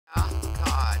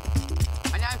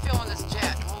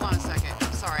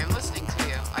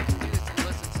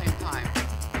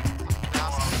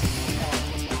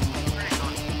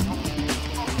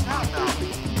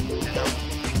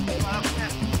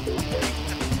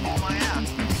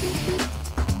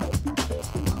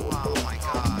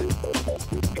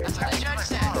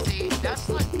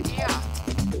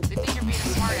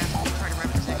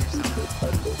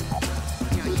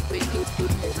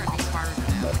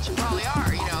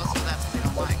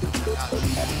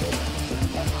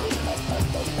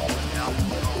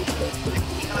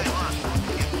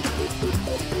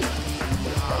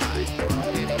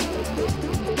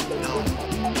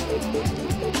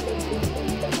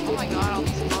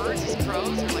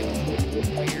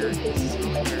weird. This is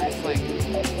really weird. It's like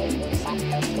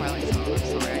the Twilight Zone. I'm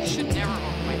sorry. I should never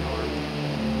open my door.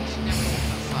 I should never step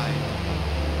outside.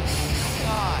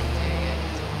 God dang it.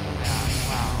 It's really bad.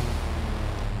 Wow.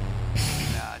 Really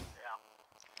bad.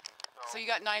 So you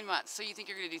got 9 months. So you think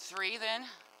you're going to do 3 then?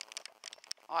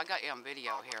 Oh, I got you on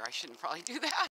video here. I shouldn't probably do that.